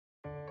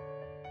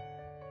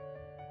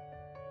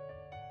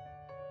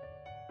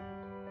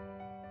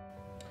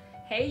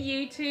Hey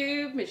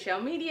YouTube,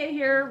 Michelle Media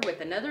here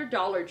with another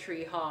Dollar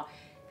Tree haul.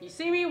 If you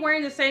see me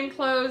wearing the same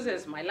clothes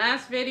as my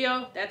last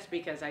video, that's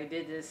because I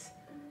did this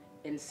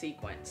in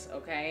sequence,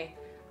 okay?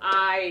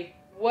 I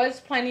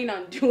was planning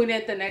on doing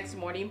it the next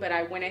morning, but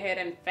I went ahead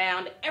and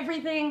found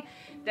everything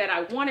that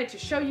I wanted to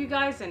show you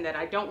guys and that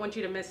I don't want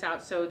you to miss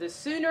out. So the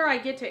sooner I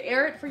get to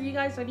air it for you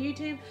guys on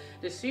YouTube,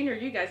 the sooner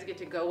you guys get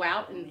to go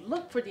out and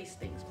look for these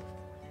things before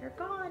they're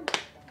gone.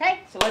 Okay,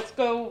 so let's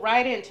go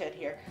right into it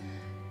here.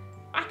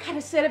 I got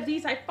a set of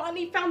these. I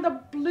finally found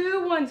the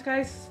blue ones,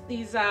 guys.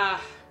 These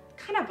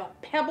kind of a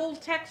pebble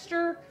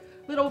texture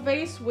little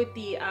vase with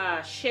the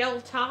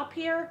shell top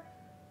here.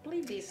 I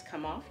believe these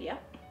come off,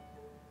 yep.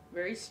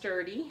 Very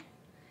sturdy.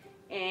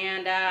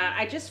 And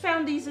I just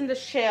found these in the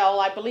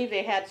shell. I believe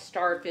they had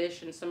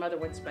starfish and some other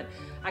ones, but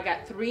I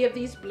got 3 of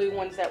these blue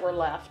ones that were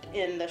left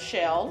in the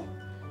shell.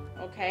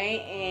 Okay,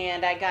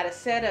 and I got a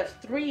set of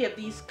 3 of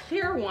these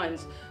clear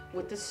ones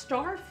with the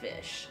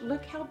starfish.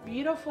 Look how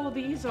beautiful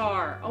these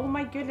are. Oh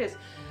my goodness.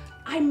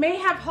 I may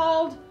have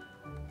hauled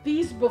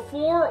these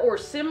before or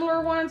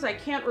similar ones. I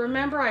can't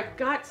remember. I've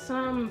got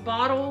some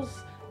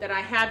bottles that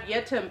I have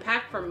yet to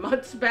unpack from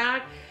months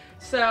back.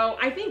 So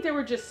I think they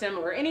were just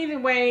similar.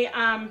 Anyway,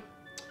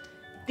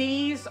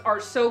 these are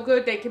so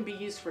good. They can be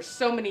used for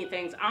so many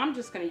things. I'm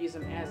just going to use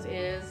them as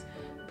is.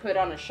 Put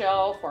on a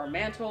shelf or a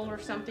mantle or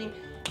something.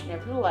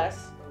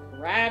 Nevertheless,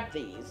 grab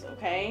these,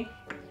 okay?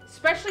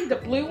 Especially the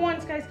blue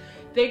ones, guys.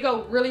 They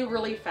go really,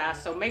 really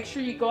fast. So make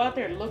sure you go out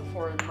there and look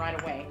for them right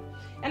away.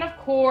 And of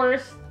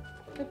course,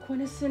 the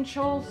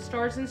quintessential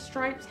Stars and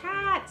Stripes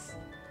hats.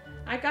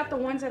 I got the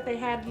ones that they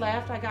had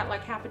left. I got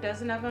like half a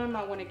dozen of them.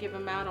 I want to give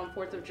them out on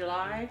 4th of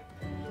July.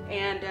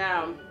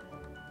 And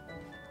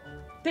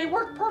they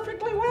work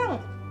perfectly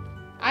well.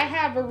 I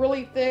have a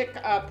really thick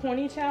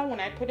ponytail when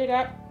I put it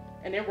up,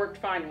 and it worked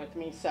fine with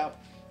me. So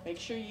make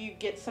sure you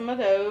get some of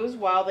those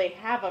while they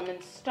have them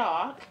in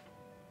stock.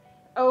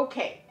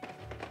 Okay,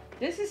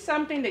 this is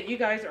something that you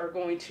guys are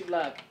going to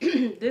love.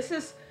 This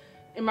is,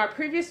 in my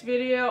previous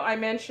video, I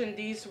mentioned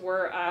these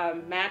were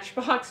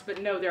Matchbox,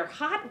 but no, they're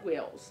Hot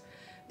Wheels.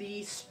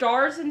 The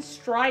Stars and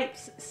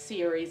Stripes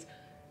series.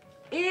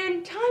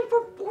 In time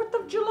for 4th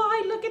of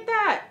July, look at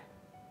that.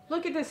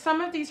 Look at this,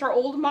 some of these are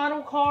old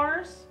model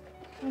cars.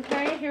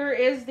 Okay, here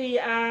is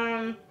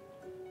the,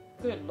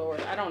 good Lord,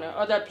 I don't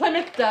know, the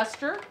Plymouth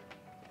Duster.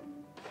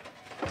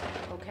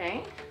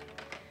 Okay.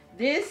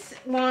 This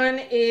one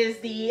is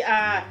the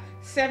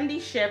 70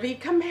 Chevy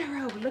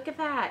Camaro. Look at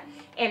that.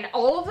 And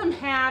all of them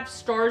have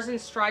Stars and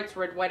Stripes,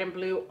 red, white, and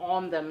blue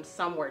on them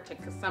somewhere to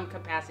some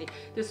capacity.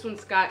 This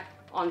one's got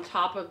on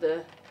top of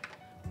the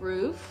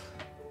roof.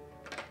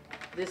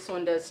 This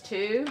one does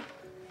too.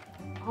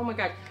 Oh my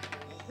God.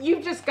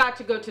 You've just got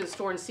to go to the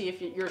store and see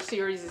if your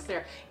series is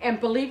there.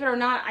 And believe it or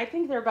not, I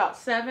think there are about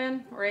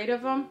 7 or 8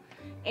 of them.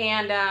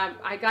 And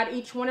I got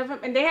each one of them.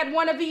 And they had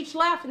 1 of each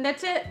left, and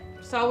that's it.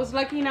 So I was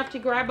lucky enough to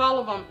grab all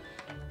of them.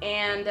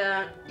 And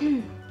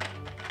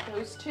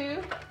those 2.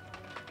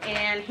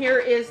 And here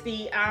is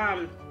the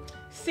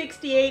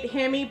 68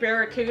 Hemi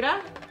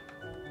Barracuda.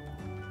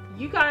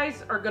 You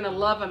guys are going to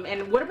love them.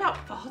 And what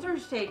about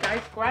Father's Day,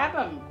 guys? Grab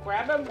them.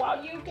 Grab them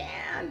while you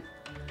can.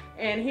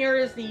 And here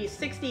is the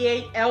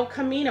 68 El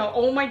Camino.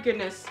 Oh my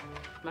goodness.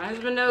 My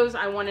husband knows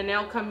I want an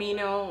El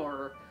Camino,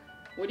 or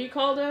what do you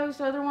call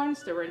those other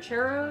ones? The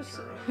Rancheros?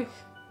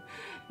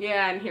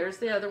 Yeah, and here's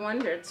the other one.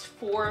 There's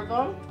 4 of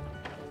them.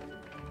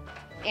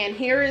 And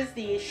here is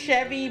the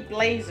Chevy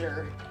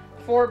Blazer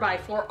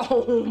 4x4.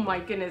 Oh my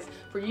goodness.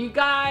 For you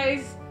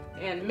guys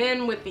and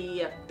men with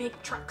the big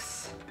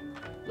trucks.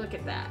 Look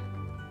at that.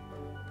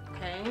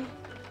 Okay.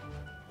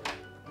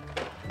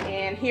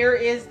 And here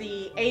is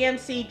the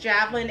AMC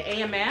Javelin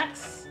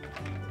AMX.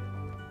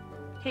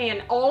 Okay,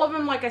 and all of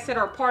them, like I said,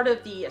 are part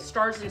of the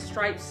Stars and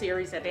Stripes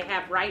series that they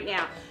have right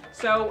now.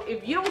 So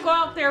if you don't go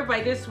out there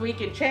by this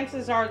weekend,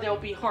 chances are they'll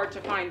be hard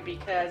to find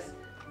because,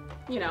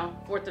 you know,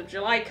 4th of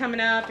July coming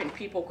up and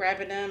people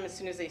grabbing them as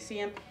soon as they see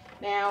them.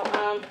 Now,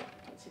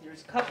 let's see,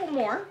 there's a couple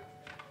more.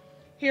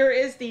 Here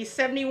is the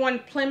 71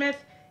 Plymouth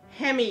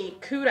Hemi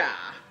Cuda.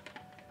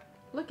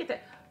 Look at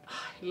that. Oh,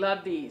 I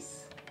love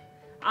these.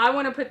 I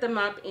want to put them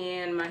up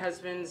in my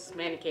husband's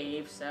man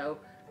cave, so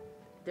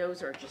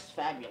those are just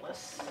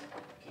fabulous.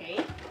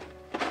 Okay.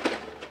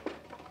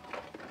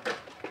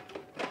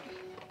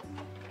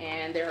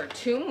 And there are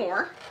 2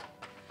 more.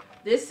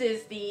 This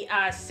is the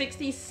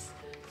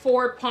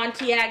 64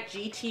 Pontiac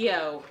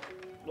GTO.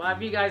 A lot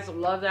of you guys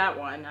love that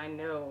one, I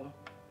know.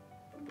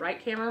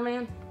 Right,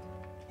 cameraman?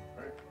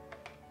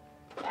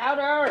 Right.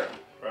 Louder!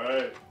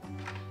 Right.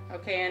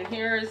 Okay, and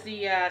here is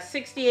the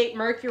 68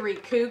 Mercury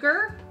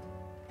Cougar.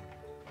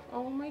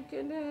 Oh my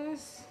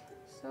goodness,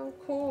 so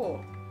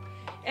cool.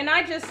 And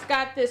I just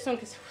got this one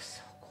because it was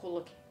so cool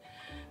looking.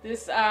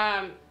 This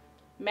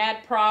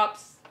Mad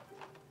Props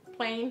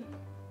plane.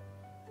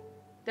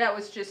 That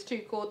was just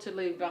too cool to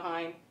leave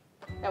behind.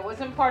 That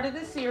wasn't part of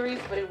the series,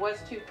 but it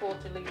was too cool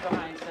to leave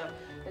behind. So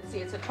let's see,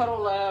 it's a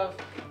total of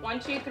 1,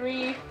 2,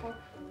 3, 4,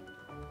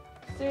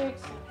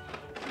 6,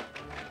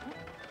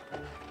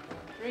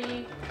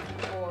 3,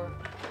 4,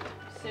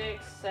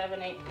 6,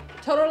 7, 8.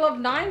 Total of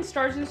 9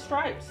 stars and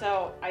stripes.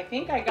 So I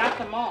think I got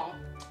them all.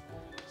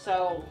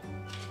 So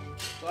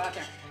go out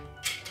there.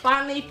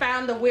 Finally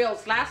found the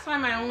wheels. Last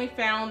time I only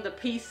found the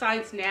peace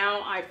signs.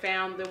 Now I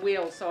found the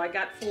wheels. So I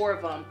got 4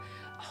 of them.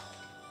 Oh,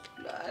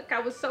 look, I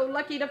was so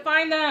lucky to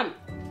find them.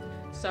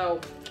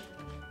 So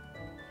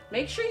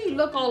make sure you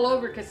look all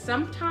over, because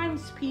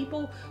sometimes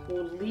people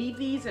will leave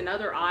these in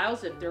other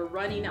aisles if they're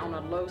running on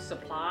a low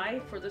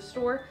supply for the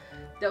store.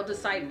 They'll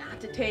decide not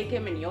to take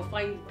them, and you'll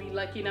be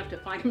lucky enough to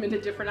find them in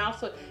a different aisle.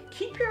 So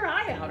keep your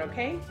eye out,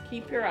 okay?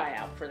 Keep your eye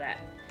out for that.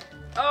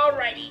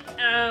 Alrighty.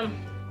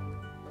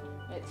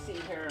 Let's see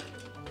here.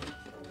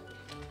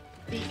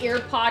 The ear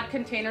pod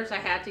containers, I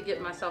had to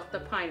get myself the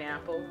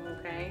pineapple,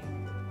 okay?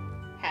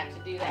 Had to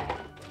do that.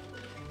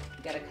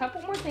 Got a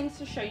couple more things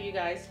to show you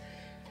guys.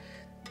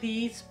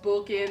 These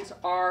bookends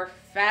are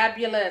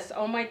fabulous.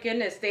 Oh my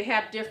goodness. They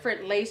have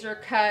different laser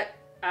cut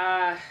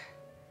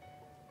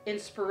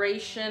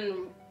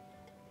inspiration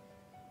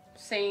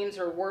sayings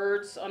or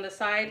words on the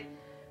side.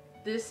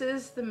 This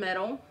is the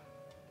metal,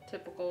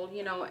 typical,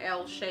 you know,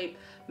 L-shaped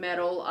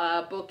metal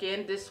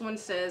bookend. This one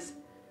says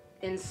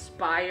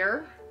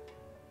inspire.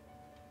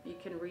 You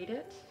can read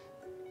it.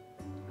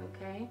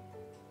 Okay.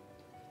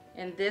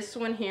 And this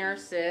one here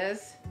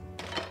says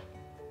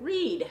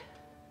read.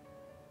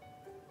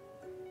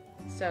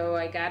 So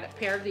I got a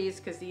pair of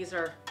these because these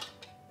are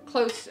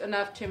close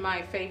enough to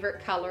my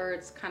favorite color.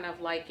 It's kind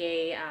of like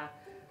a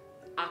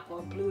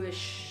aqua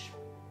bluish,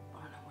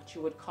 I don't know what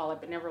you would call it,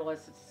 but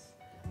nevertheless it's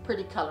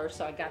pretty color,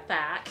 so I got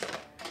that.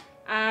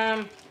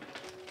 I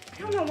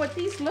don't know what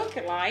these look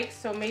like,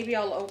 so maybe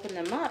I'll open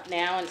them up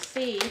now and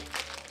see.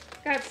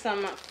 Got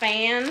some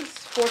fans,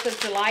 4th of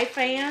July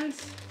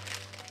fans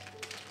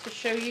to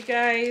show you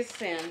guys,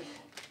 and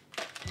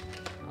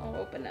I'll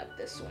open up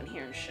this one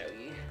here and show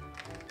you.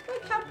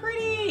 Look how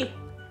pretty!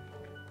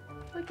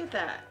 Look at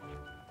that.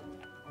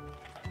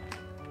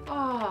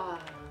 Oh,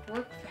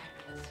 work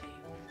fabulously.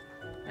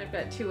 I've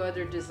got 2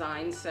 other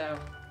designs, so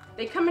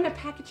they come in a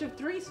package of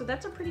 3, so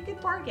that's a pretty good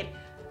bargain.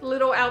 The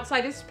little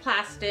outside is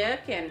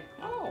plastic, and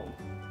oh,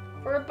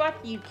 for $1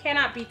 you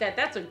cannot beat that.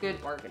 That's a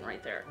good bargain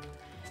right there.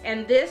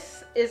 And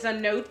this is a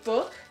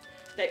notebook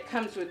that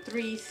comes with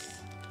 3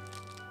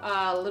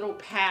 little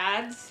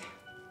pads,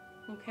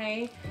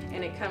 okay?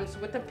 And it comes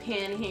with a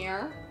pen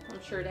here.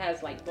 I'm sure it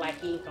has like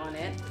black ink on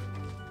it.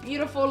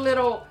 Beautiful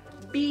little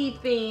bee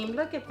theme.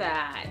 Look at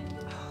that.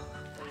 Oh,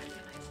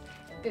 fabulous.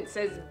 It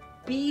says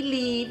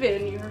believe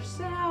in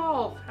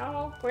yourself.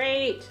 How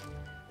great.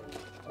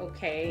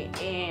 Okay,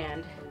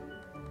 and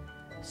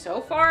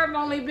so far I've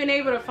only been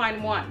able to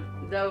find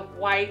one. The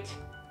white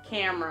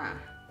camera.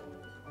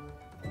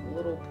 A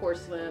little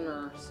porcelain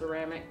or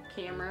ceramic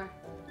camera.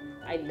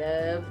 I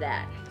love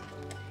that.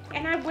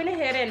 And I went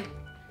ahead and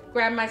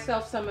grabbed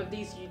myself some of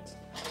these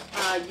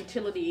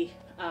utility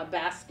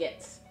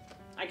baskets.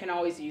 I can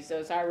always use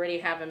those. I already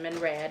have them in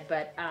red,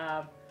 but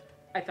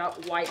I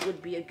thought white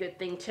would be a good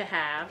thing to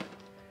have.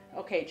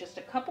 Okay, just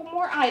a couple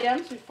more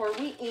items before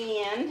we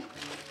end.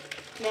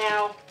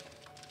 Now,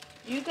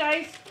 you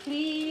guys,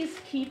 please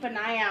keep an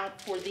eye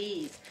out for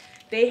these.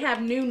 They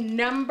have new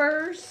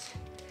numbers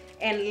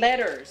and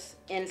letters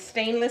in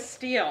stainless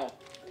steel.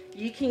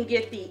 You can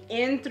get the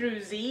N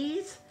through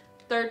Z's,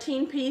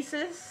 13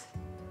 pieces.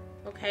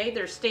 Okay,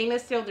 they're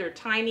stainless steel. They're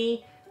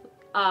tiny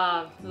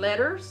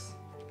letters.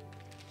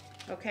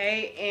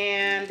 Okay,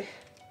 and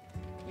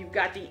you've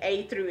got the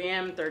A through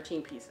M,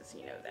 13 pieces.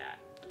 You know that.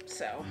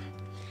 So,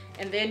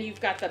 and then you've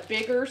got the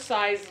bigger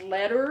size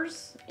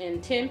letters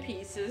in 10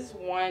 pieces,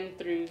 1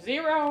 through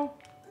 0.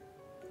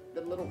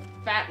 The little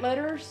fat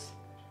letters.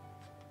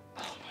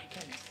 Oh my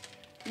goodness.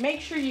 Make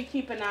sure you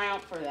keep an eye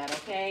out for that,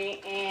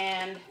 okay?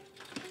 And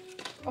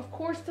of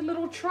course the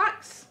little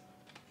trucks.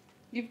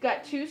 You've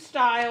got 2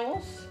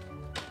 styles.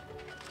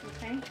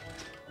 Okay.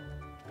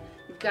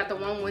 You've got the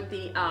one with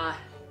the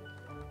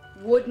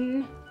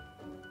wooden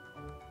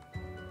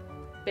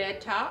bed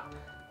top.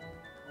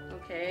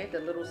 Okay, the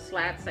little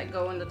slats that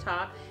go in the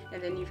top.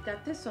 And then you've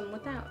got this one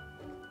without.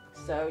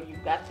 So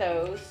you've got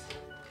those.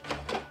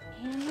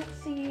 And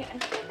let's see, I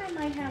think I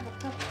might have a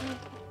couple.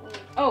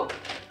 Oh,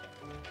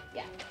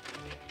 yeah.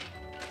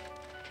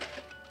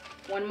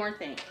 One more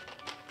thing.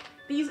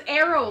 These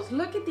arrows,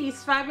 look at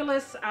these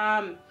fabulous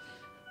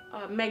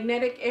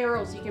magnetic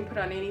arrows you can put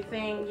on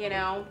anything, you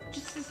know,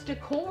 just as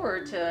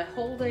decor to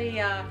hold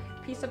a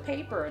piece of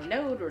paper, a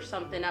note or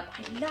something up.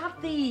 I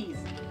love these.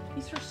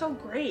 These are so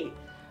great.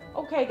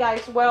 Okay,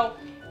 guys, well,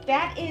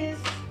 that is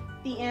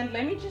the end.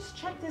 Let me just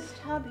check this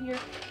tub here.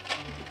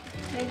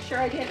 Make sure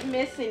I didn't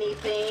miss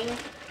anything.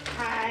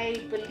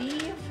 I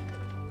believe,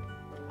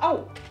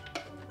 oh,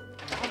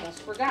 I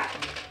almost forgot.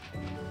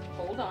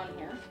 Hold on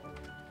here.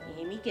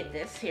 Let me get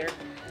this here.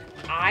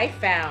 I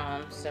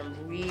found some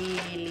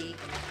really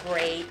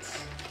great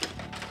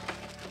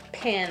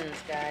pens,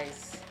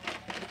 guys.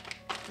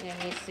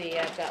 Let me see.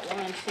 I've got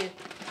 1, 2.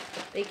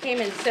 They came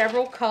in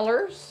several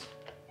colors.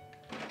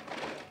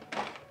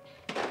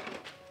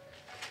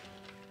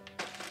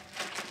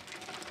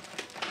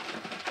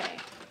 Okay.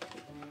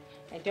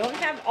 don't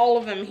have all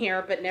of them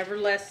here, but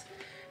nevertheless,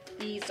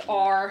 these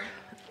are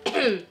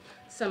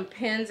some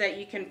pens that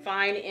you can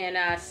find in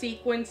a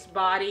sequence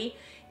body,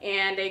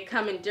 and they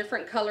come in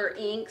different color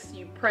inks.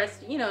 You press,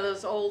 you know,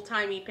 those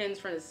old-timey pens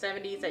from the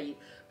 70s that you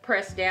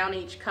press down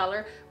each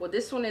color. Well,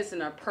 this one is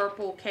in a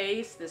purple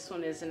case, this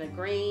one is in a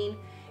green,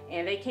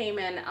 and they came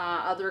in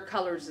other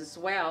colors as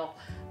well.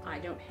 I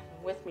don't have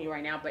them with me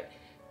right now, but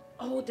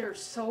oh, they're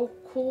so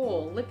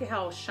cool. Look at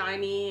how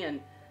shiny,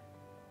 and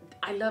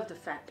I love the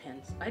fat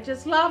pens. I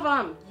just love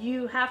them.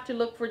 You have to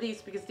look for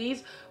these because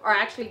these are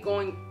actually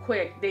going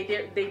quick. They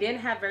didn't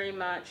have very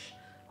much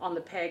on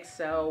the peg,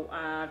 so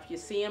if you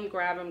see them,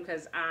 grab them,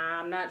 because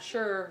I'm not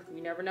sure.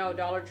 You never know,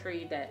 Dollar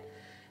Tree, that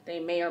they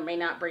may or may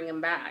not bring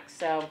them back.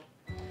 So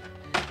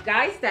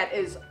guys, that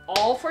is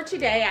all for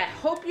today. I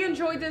hope you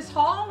enjoyed this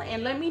haul,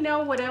 and let me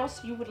know what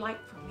else you would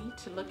like for me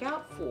to look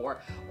out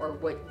for, or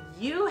what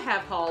you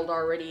have hauled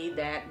already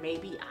that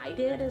maybe I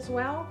did as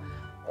well,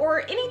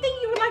 or anything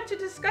you would like to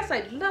discuss.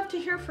 I'd love to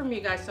hear from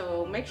you guys,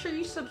 so make sure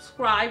you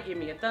subscribe, give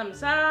me a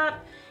thumbs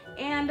up,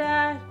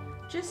 and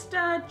just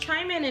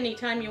chime in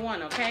anytime you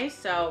want, okay?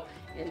 So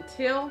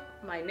until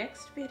my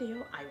next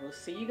video, I will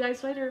see you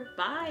guys later.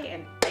 Bye,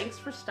 and thanks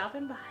for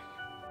stopping by.